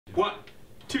1,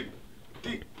 2,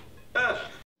 3,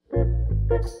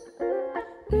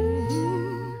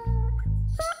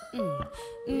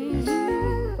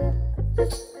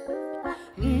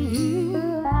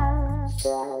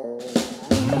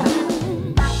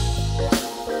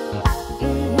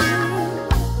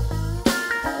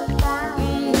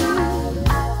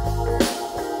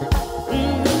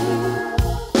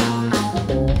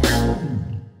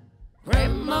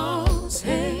 Grandma's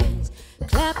hands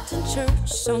clapped in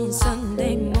church on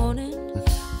Sunday morning.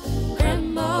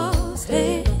 Grandma's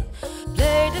head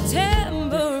played the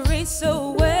tambourine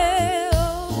so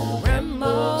well.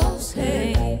 Grandma's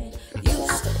head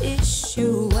used to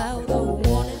issue out a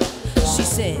warning. She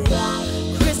said,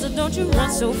 Crystal, don't you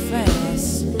run so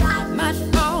fast. Might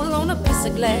fall on a piece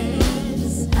of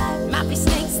glass. Might be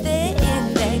snakes there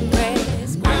in that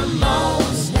grass.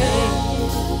 Grandma's head.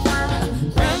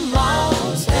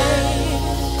 Grandma's head.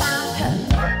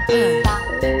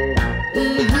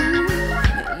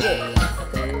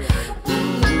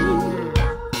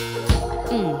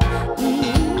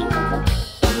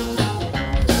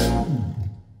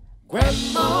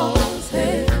 Grandma's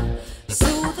head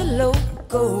soothe the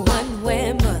local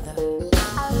unaware mother.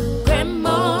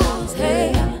 Grandma's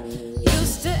head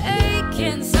used to ache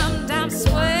and sometimes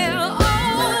swell.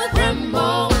 Oh,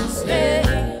 Grandma's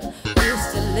head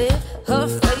used to lift her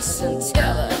face and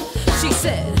tell her. She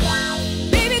said,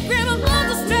 baby, Grandma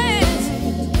understands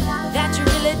that you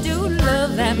really do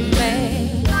love that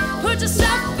man. Put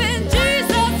yourself in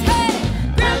Jesus'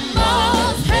 head.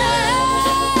 Grandma's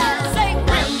head. Say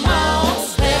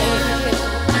Grandma's head.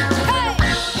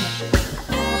 Hey!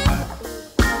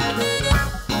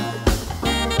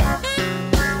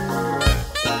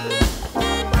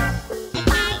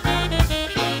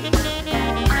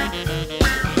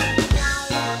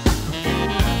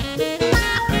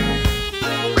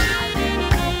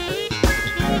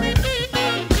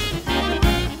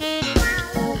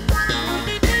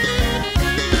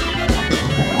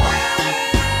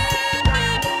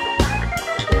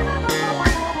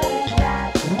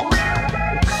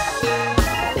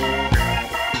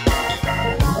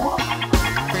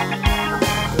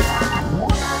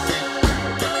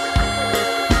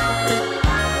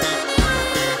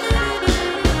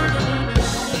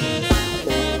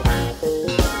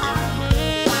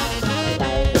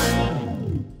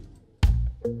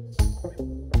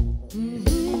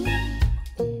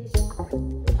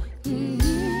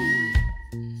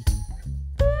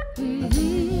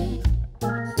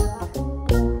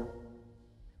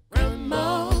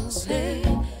 Grandma's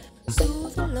head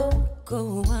soothe the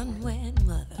local unwed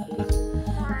mother.